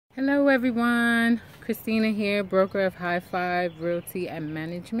Hello everyone, Christina here, broker of High Five Realty and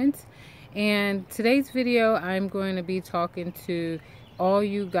Management. And today's video I'm going to be talking to all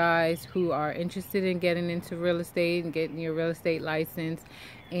you guys who are interested in getting into real estate and getting your real estate license,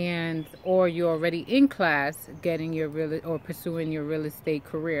 and or you're already in class getting your pursuing your real estate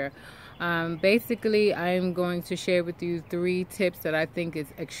career. Basically, I'm going to share with you 3 tips that I think is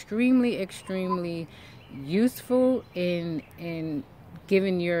extremely useful in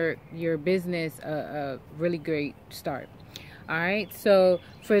giving your business a really great start. All right, so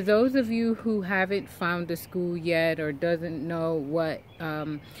for those of you who haven't found a school yet or doesn't know what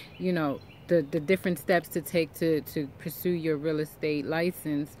the different steps to take to pursue your real estate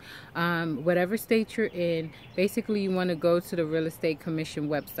license, whatever state you're in, basically you want to go to the Real Estate Commission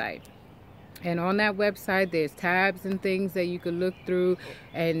website. And on that website, there's tabs and things that you can look through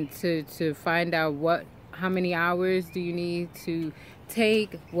and to find out how many hours do you need to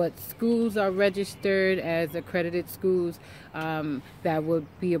take, what schools are registered as accredited schools that will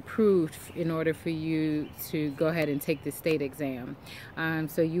be approved in order for you to go ahead and take the state exam.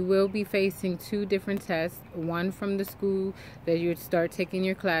 So you will be facing 2 different tests, one from the school that you would start taking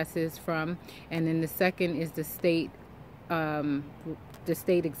your classes from, and then the second is the state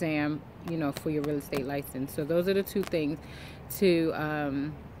exam, for your real estate license. So those are the 2 things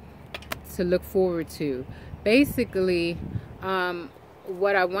to look forward to. Basically,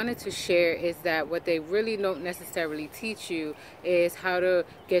 what I wanted to share is that what they really don't necessarily teach you is how to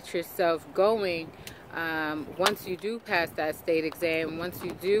get yourself going once you do pass that state exam, once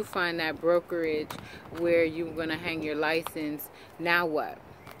you do find that brokerage where you're going to hang your license. Now what?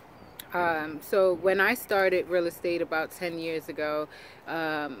 So when I started real estate about 10 years ago,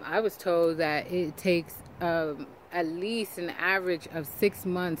 I was told that it takes at least an average of 6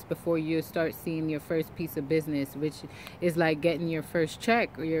 months before you start seeing your first piece of business, which is like getting your first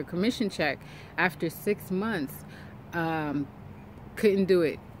check or your commission check. After 6 months, couldn't do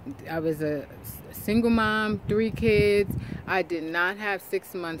it. I was a single mom, 3 kids. I did not have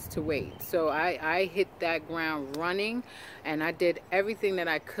 6 months to wait. So I hit that ground running, and I did everything that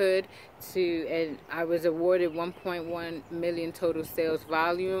I could and I was awarded 1.1 million total sales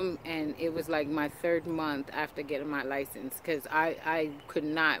volume, and it was like my 3rd month after getting my license, because I could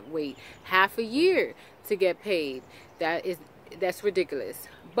not wait half a year to get paid. That's ridiculous,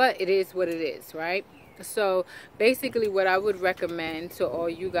 but it is what it is, right? So basically what I would recommend to all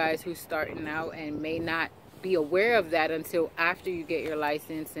you guys who's starting out and may not be aware of that until after you get your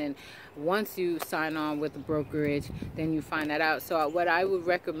license, and once you sign on with the brokerage, then you find that out. So what I would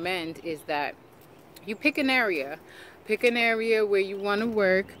recommend is that you pick an area where you want to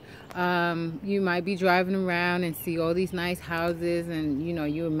work. You might be driving around and see all these nice houses, and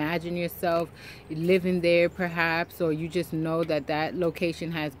you imagine yourself living there perhaps, or you just know that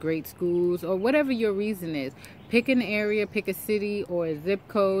location has great schools, or whatever your reason is. Pick an area, pick a city or a zip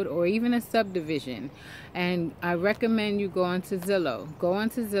code or even a subdivision, and I recommend you go onto Zillow. Go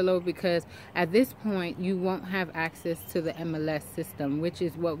onto Zillow because at this point you won't have access to the MLS system, which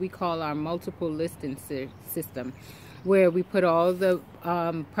is what we call our multiple listing system, where we put all the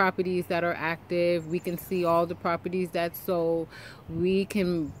properties that are active. We can see all the properties that sold. We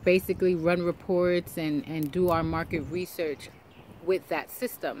can basically run reports and do our market research with that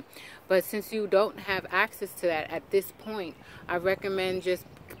system. But since you don't have access to that at this point, I recommend just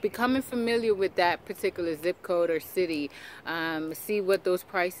becoming familiar with that particular zip code or city. See what those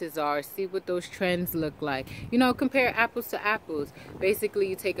prices are, see what those trends look like. Compare apples to apples. Basically,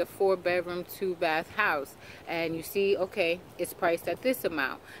 you take a 4-bedroom 2-bath house and you see, okay, it's priced at this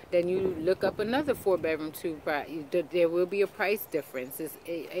amount. Then you look up another 4-bedroom 2-bath. There will be a price difference.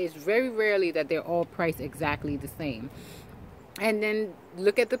 It's very rarely that they're all priced exactly the same. And then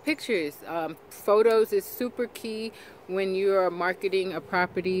look at the pictures. Photos is super key when you are marketing a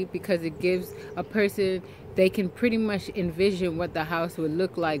property, because it gives a person, they can pretty much envision what the house would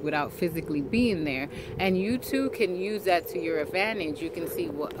look like without physically being there. And you too can use that to your advantage. You can see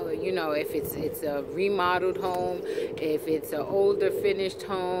what if it's a remodeled home, if it's an older finished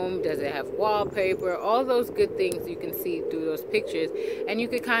home, does it have wallpaper, all those good things you can see through those pictures, and you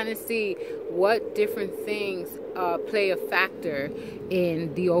can kind of see what different things play a factor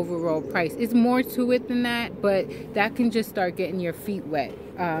in the overall price. It's more to it than that, but that can just start getting your feet wet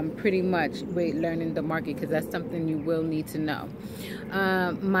pretty much with learning the market, because that's something you will need to know.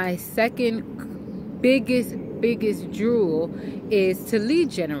 My second biggest jewel is to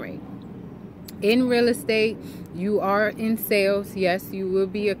lead generate. In real estate, you are in sales. Yes, you will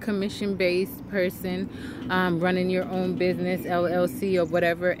be a commission-based person, running your own business, LLC, or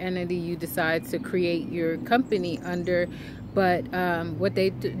whatever entity you decide to create your company under. But what they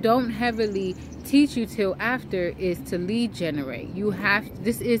don't heavily teach you till after is to lead generate.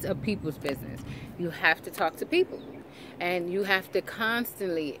 This is a people's business. You have to talk to people. And you have to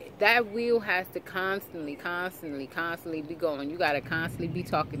constantly, that wheel has to constantly be going. You got to constantly be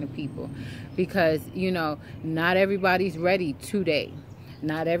talking to people, because, you know, not everybody's ready today.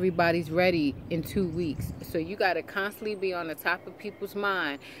 Not everybody's ready in 2 weeks. So you got to constantly be on the top of people's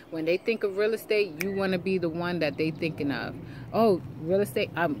mind. When they think of real estate, you want to be the one that they thinking of. Oh, real estate,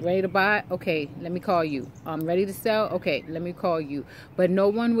 I'm ready to buy. Okay, let me call you. I'm ready to sell. Okay, let me call you. But no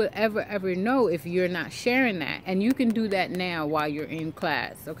one will ever know if you're not sharing that. And you can do that now while you're in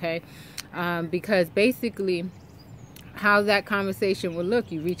class, okay? Because basically, how that conversation will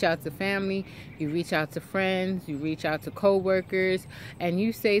look, you reach out to family, you reach out to friends, you reach out to co-workers, and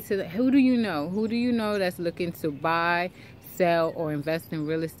you say to them, who do you know that's looking to buy, sell, or invest in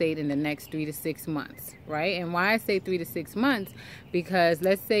real estate in the next 3 to 6 months, right? And why I say 3 to 6 months, because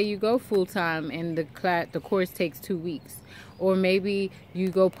let's say you go full-time and the course takes 2 weeks, or maybe you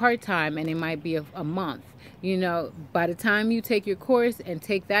go part-time and it might be a month. You know, by the time you take your course and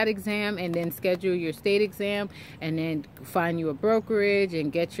take that exam and then schedule your state exam and then find you a brokerage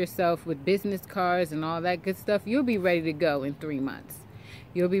and get yourself with business cards and all that good stuff, you'll be ready to go in 3 months.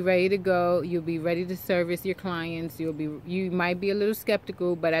 You'll be ready to go. You'll be ready to service your clients. You might be a little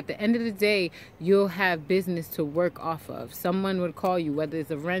skeptical, but at the end of the day, you'll have business to work off of. Someone would call you, whether it's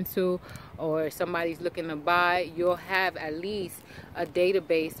a rental or somebody's looking to buy. You'll have at least a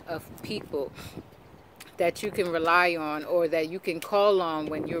database of people that you can rely on, or that you can call on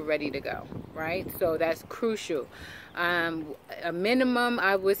when you're ready to go, right? So that's crucial. A minimum,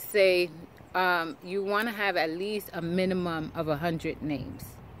 I would say, you want to have at least a minimum of 100 names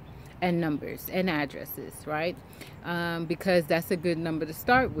and numbers and addresses, right? Because that's a good number to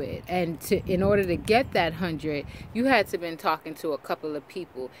start with. And in order to get that 100, you had to been talking to a couple of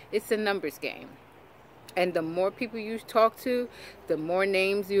people. It's a numbers game. And the more people you talk to, the more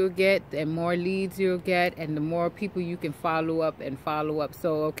names you'll get, and more leads you'll get, and the more people you can follow up.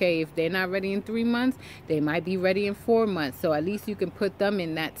 So, okay, if they're not ready in 3 months, they might be ready in 4 months. So at least you can put them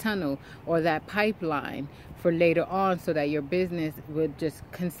in that tunnel or that pipeline for later on, so that your business would just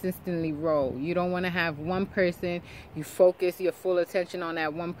consistently roll. You don't want to have one person, you focus your full attention on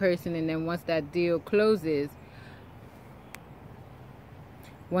that one person, and then once that deal closes,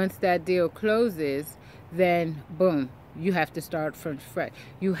 then boom, you have to start from fresh.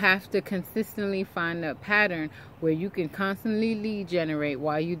 You have to consistently find a pattern where you can constantly lead generate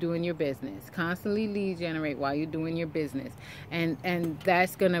while you're doing your business. And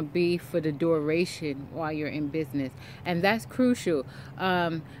that's going to be for the duration while you're in business. And that's crucial.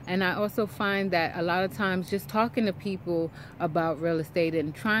 And I also find that a lot of times just talking to people about real estate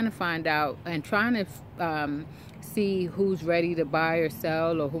and trying to find out and trying to see who's ready to buy or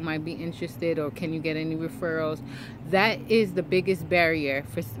sell, or who might be interested, or can you get any referrals. That is the biggest barrier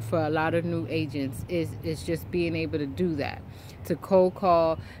for a lot of new agents, is just being able to do that, to cold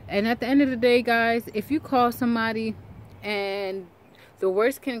call. And at the end of the day, guys, if you call somebody and the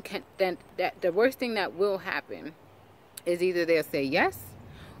worst thing that will happen is either they'll say yes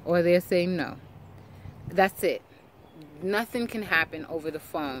or they'll say no. That's it. Nothing can happen over the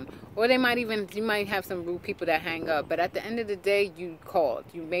phone. Or you might have some rude people that hang up. But at the end of the day, you called.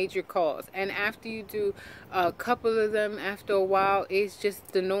 You made your calls. And after you do a couple of them, after a while, it's just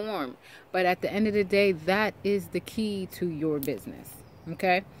the norm. But at the end of the day, that is the key to your business.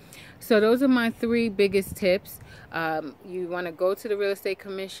 Okay? So those are my 3 biggest tips. You want to go to the Real Estate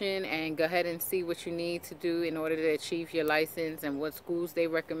Commission and go ahead and see what you need to do in order to achieve your license, and what schools they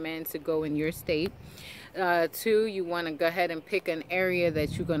recommend to go in your state. 2, you want to go ahead and pick an area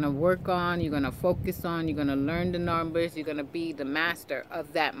that you're going to work on, you're going to focus on, you're going to learn the numbers, you're going to be the master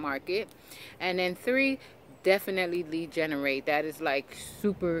of that market. And then 3, definitely lead generate. That is like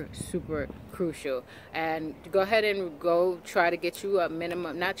super crucial. And go ahead and try to get you a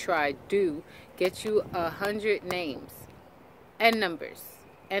minimum, get you 100 names and numbers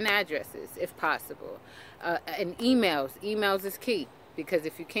and addresses if possible, and emails is key, because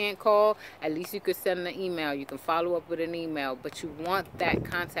if you can't call, at least you could send an email. You can follow up with an email, but you want that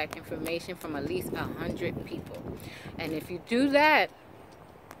contact information from at least 100 people. And if you do that,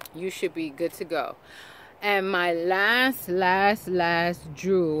 you should be good to go. And my last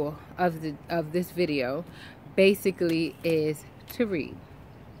jewel of this video basically is to read.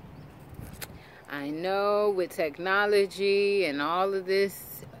 I know with technology and all of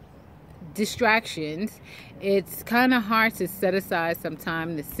this distractions, it's kind of hard to set aside some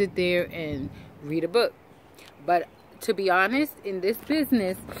time to sit there and read a book. But to be honest, in this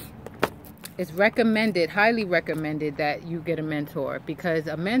business, it's recommended, highly recommended, that you get a mentor, because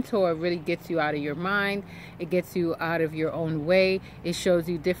a mentor really gets you out of your mind. It gets you out of your own way. It shows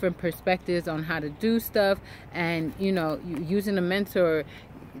you different perspectives on how to do stuff. And, you know, using a mentor,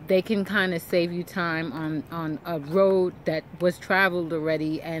 they can kind of save you time on a road that was traveled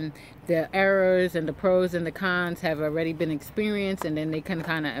already, and the errors and the pros and the cons have already been experienced, and then they can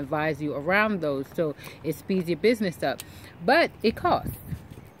kind of advise you around those, so it speeds your business up. But it costs.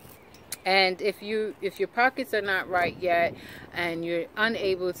 And if your pockets are not right yet and you're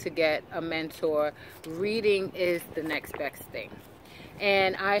unable to get a mentor, reading is the next best thing.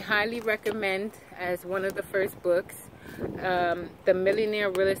 And I highly recommend, as one of the first books, The Millionaire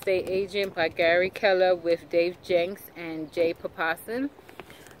Real Estate Agent by Gary Keller with Dave Jenks and Jay Papasan.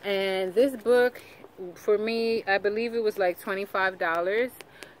 And this book, for me, I believe it was like $25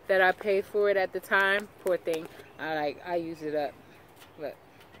 that I paid for it at the time. Poor thing. I use it up. Look.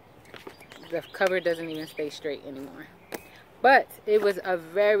 The cover doesn't even stay straight anymore. But it was a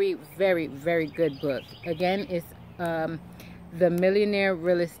very, very, very good book. Again, it's The Millionaire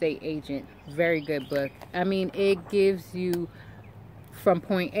Real Estate Agent. Very good book. I mean, it gives you from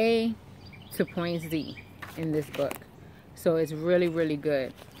point A to point Z in this book. So it's really, really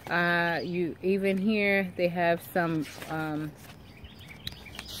good. You even here, they have some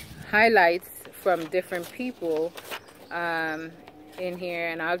highlights from different people in here,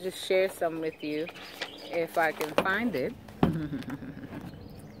 and I'll just share some with you if I can find it.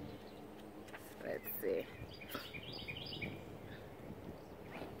 Let's see.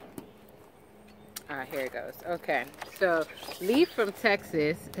 Here it goes. Okay, so Lee from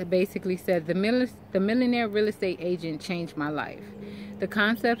Texas basically said, the Millionaire Real Estate Agent changed my life. The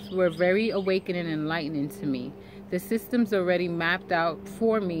concepts were very awakening and enlightening to me. The systems already mapped out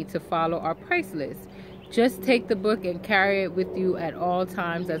for me to follow are priceless. Just take the book and carry it with you at all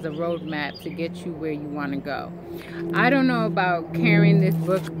times as a roadmap to get you where you want to go. I don't know about carrying this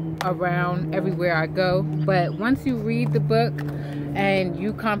book around everywhere I go, but once you read the book and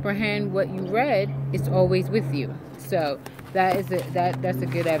you comprehend what you read, it's always with you. So that's a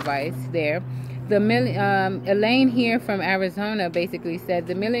good advice there. Elaine here from Arizona basically said,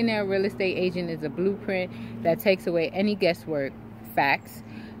 the Millionaire Real Estate Agent is a blueprint that takes away any guesswork. Facts.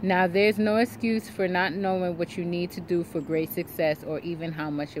 Now, there's no excuse for not knowing what you need to do for great success, or even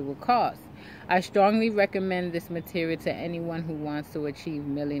how much it will cost. I strongly recommend this material to anyone who wants to achieve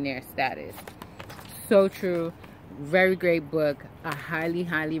millionaire status. So true. Very great book. I highly,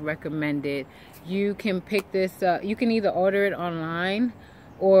 highly recommend it. You can pick this up. You can either order it online,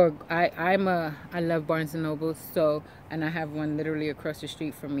 or I love Barnes & Noble, so, and I have one literally across the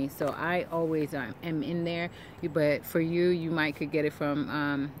street from me, so I always am in there. But for you, you might could get it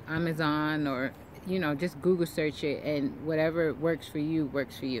from Amazon, or, you know, just Google search it, and whatever works for you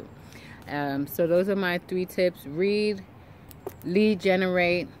works for you. So those are my 3 tips. Read, lead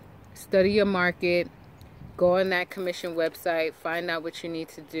generate, study your market, go on that commission website, find out what you need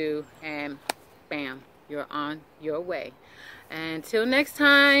to do, and bam, you're on your way. Until next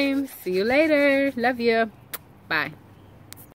time, see you later. Love you. Bye.